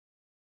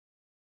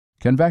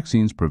Can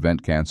vaccines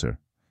prevent cancer?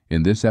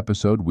 In this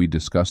episode, we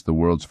discuss the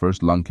world's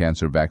first lung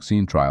cancer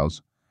vaccine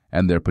trials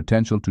and their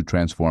potential to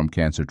transform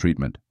cancer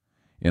treatment.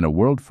 In a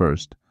world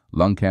first,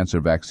 lung cancer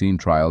vaccine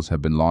trials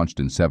have been launched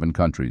in 7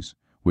 countries,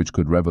 which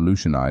could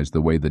revolutionize the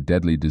way the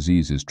deadly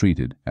disease is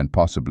treated and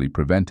possibly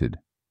prevented.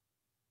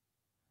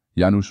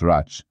 Janusz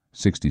Rach,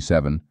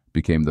 67,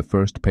 became the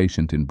first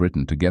patient in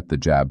Britain to get the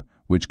jab,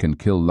 which can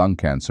kill lung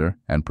cancer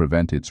and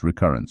prevent its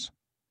recurrence.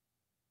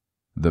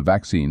 The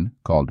vaccine,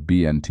 called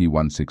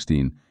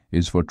BNT116,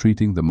 is for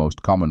treating the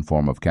most common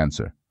form of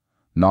cancer,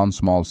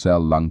 non-small cell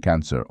lung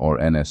cancer or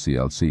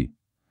NSCLC.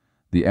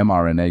 The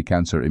mRNA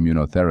cancer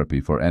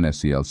immunotherapy for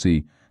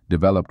NSCLC,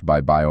 developed by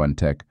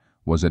BioNTech,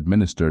 was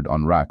administered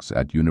on rats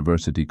at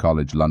University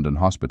College London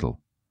Hospital.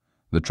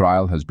 The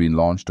trial has been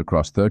launched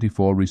across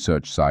 34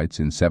 research sites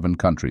in 7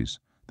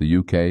 countries: the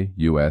UK,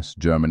 US,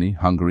 Germany,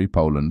 Hungary,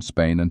 Poland,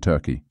 Spain, and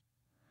Turkey.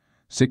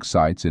 6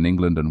 sites in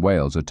England and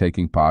Wales are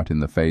taking part in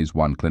the Phase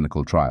 1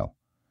 clinical trial.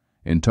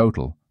 In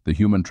total, the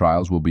human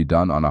trials will be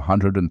done on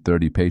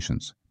 130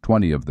 patients,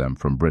 20 of them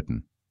from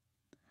Britain.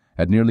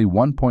 At nearly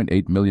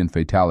 1.8 million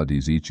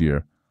fatalities each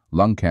year,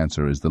 lung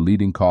cancer is the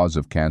leading cause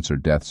of cancer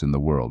deaths in the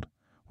world,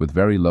 with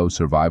very low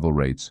survival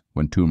rates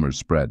when tumors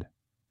spread.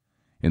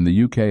 In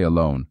the UK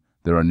alone,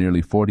 there are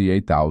nearly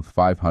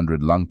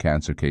 48,500 lung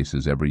cancer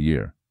cases every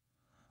year.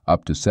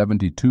 Up to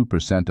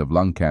 72% of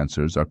lung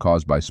cancers are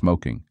caused by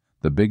smoking,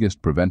 the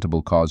biggest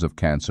preventable cause of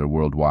cancer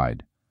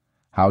worldwide.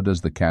 How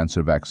does the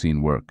cancer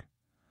vaccine work?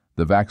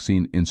 The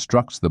vaccine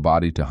instructs the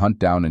body to hunt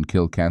down and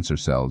kill cancer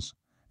cells,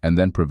 and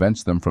then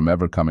prevents them from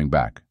ever coming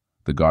back,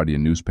 the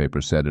Guardian newspaper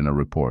said in a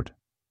report.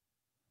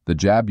 The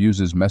jab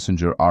uses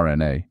messenger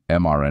RNA,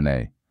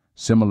 mRNA,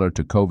 similar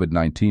to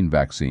COVID-19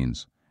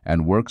 vaccines,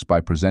 and works by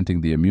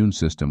presenting the immune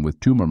system with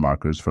tumor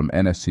markers from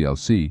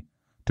NSCLC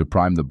to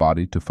prime the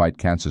body to fight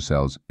cancer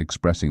cells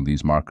expressing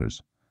these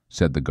markers,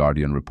 said the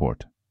Guardian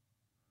report.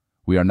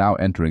 We are now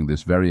entering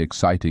this very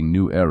exciting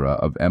new era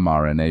of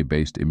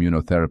mRNA-based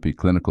immunotherapy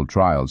clinical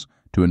trials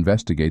to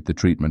investigate the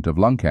treatment of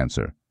lung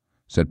cancer,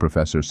 said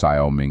Professor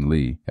Xiaoming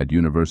Li at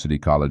University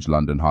College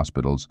London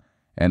Hospital's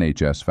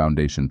NHS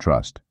Foundation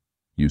Trust,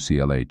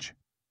 UCLH.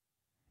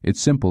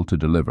 It's simple to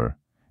deliver,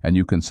 and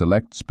you can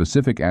select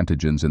specific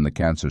antigens in the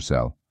cancer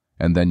cell,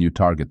 and then you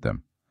target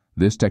them.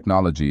 This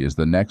technology is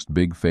the next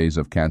big phase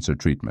of cancer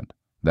treatment.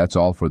 That's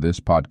all for this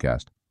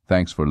podcast.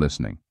 Thanks for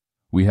listening.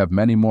 We have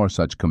many more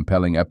such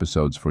compelling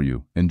episodes for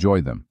you. Enjoy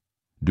them.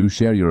 Do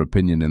share your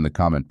opinion in the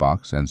comment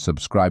box and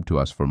subscribe to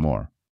us for more.